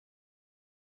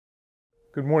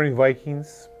Good morning,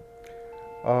 Vikings.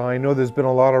 I know there's been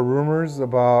a lot of rumors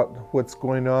about what's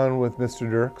going on with Mr.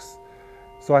 Dirks,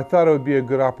 so I thought it would be a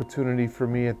good opportunity for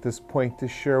me at this point to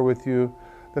share with you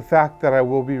the fact that I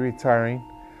will be retiring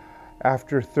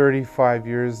after 35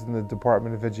 years in the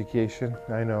Department of Education.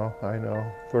 I know,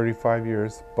 35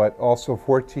 years, but also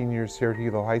 14 years here at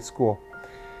Hilo High School.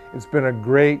 It's been a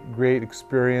great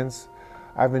experience.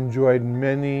 I've enjoyed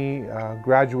many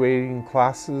graduating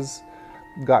classes,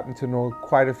 gotten to know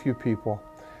quite a few people.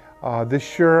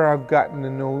 This year I've gotten to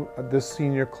know this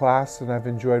senior class and I've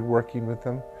enjoyed working with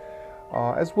them,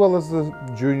 as well as the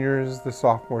juniors, the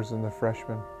sophomores, and the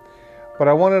freshmen. But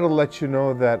I wanted to let you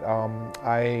know that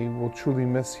I will truly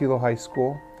miss Hilo High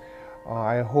School.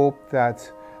 I hope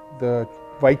that the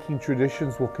Viking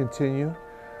traditions will continue.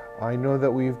 I know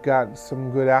that we've got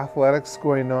some good athletics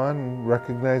going on and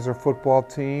recognize our football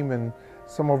team and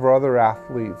some of our other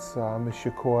athletes, Ms.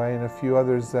 Shikoi and a few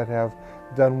others that have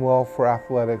done well for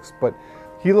athletics. But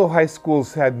Hilo High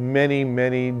School's had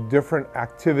many different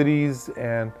activities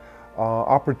and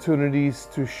opportunities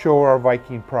to show our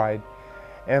Viking pride.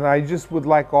 And I just would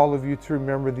like all of you to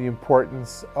remember the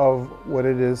importance of what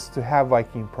it is to have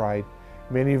Viking pride.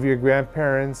 Many of your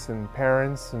grandparents and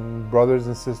parents and brothers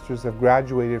and sisters have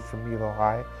graduated from Hilo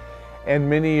High, and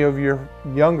many of your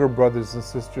younger brothers and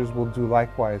sisters will do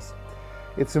likewise.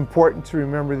 It's important to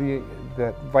remember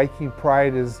that Viking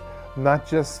pride is not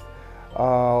just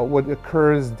what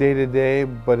occurs day to day,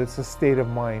 but it's a state of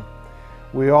mind.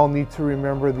 We all need to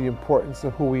remember the importance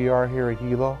of who we are here at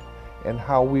Hilo and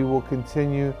how we will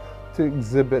continue to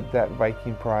exhibit that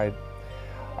Viking pride.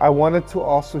 I wanted to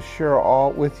also share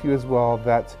with you as well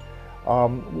that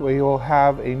we will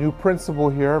have a new principal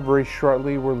here very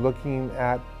shortly. We're looking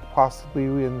at possibly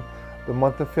in the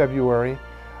month of February.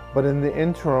 But in the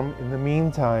interim, in the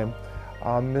meantime,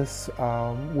 Miss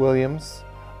Williams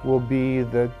will be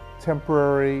the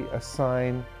temporary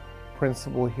assigned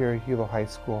principal here at Hilo High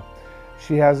School.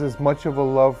 She has as much of a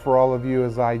love for all of you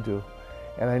as I do,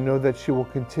 and I know that she will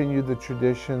continue the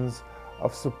traditions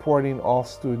of supporting all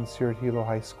students here at Hilo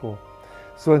High School.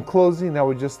 So in closing, I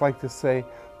would just like to say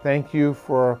thank you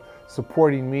for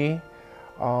supporting me,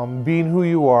 being who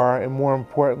you are, and more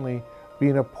importantly,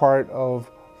 being a part of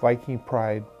Viking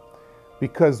pride.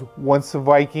 Because once a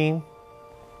Viking,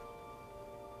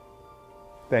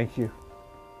 thank you.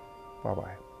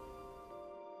 Bye-bye.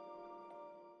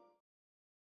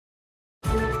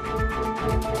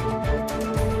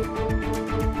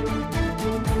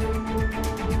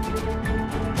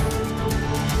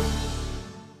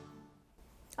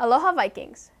 Aloha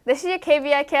Vikings. This is your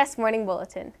KVIKS Morning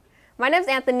Bulletin. My name is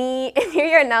Anthony, and here are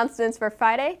your announcements for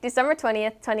Friday, December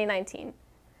 20th, 2019.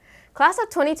 Class of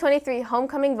 2023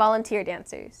 Homecoming Volunteer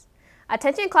Dancers.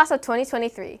 Attention Class of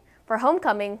 2023. For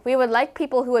Homecoming, we would like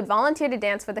people who would volunteer to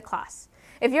dance for the class.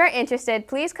 If you are interested,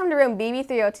 please come to room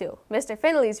BB302, Mr.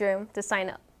 Finley's room, to sign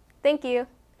up. Thank you.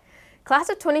 Class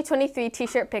of 2023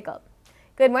 T-shirt Pickup.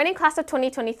 Good morning, Class of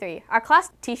 2023. Our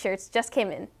class T-shirts just came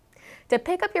in. To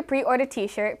pick up your pre-ordered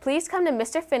T-shirt, please come to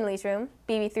Mr. Finley's room,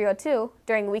 BB302,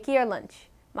 during wiki or lunch.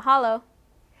 Mahalo.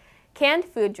 Canned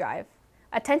Food Drive.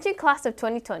 Attention Class of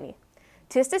 2020.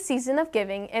 'Tis the season of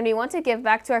giving, and we want to give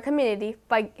back to our community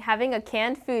by having a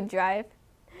canned food drive.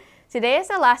 Today is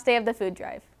the last day of the food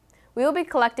drive. We will be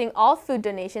collecting all food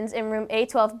donations in room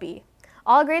A12B.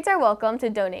 All grades are welcome to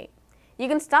donate. You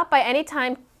can stop by any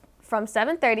time from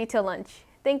 7:30 till lunch.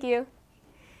 Thank you.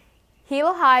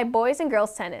 Hilo High Boys and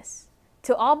Girls Tennis.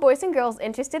 To all boys and girls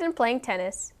interested in playing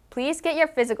tennis, please get your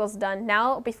physicals done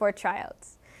now before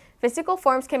tryouts. Physical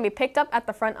forms can be picked up at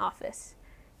the front office.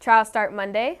 Trials start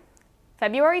Monday,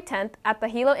 February 10th at the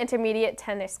Hilo Intermediate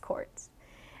Tennis Courts.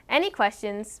 Any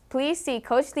questions, please see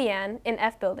Coach Leanne in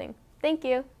F Building. Thank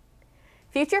you.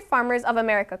 Future Farmers of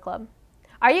America Club.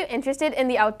 Are you interested in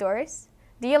the outdoors?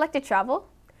 Do you like to travel?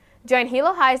 Join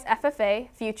Hilo High's FFA,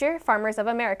 Future Farmers of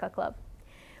America Club.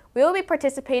 We will be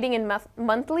participating in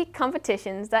monthly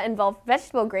competitions that involve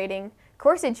vegetable grading,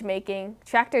 corsage making,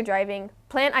 tractor driving,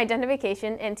 plant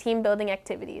identification, and team building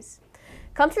activities.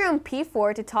 Come to room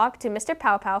P4 to talk to Mr.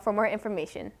 Pow Pow for more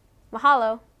information.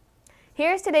 Mahalo.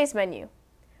 Here is today's menu.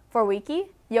 For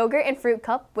wiki, yogurt and fruit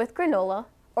cup with granola,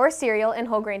 or cereal and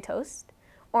whole grain toast,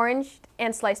 orange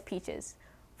and sliced peaches.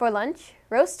 For lunch,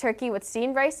 roast turkey with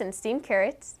steamed rice and steamed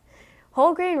carrots,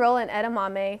 whole grain roll and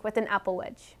edamame with an apple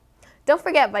wedge. Don't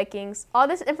forget, Vikings, all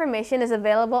this information is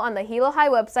available on the Hilo High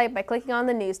website by clicking on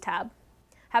the News tab.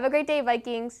 Have a great day,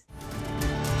 Vikings!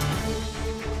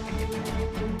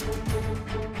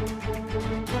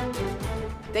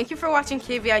 Thank you for watching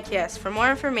KVIKS. For more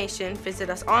information, visit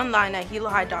us online at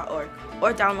hilo-waiakea.org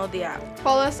or download the app.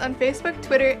 Follow us on Facebook,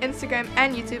 Twitter, Instagram,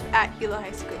 and YouTube at Hilo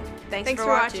High School. Thanks for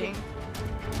watching.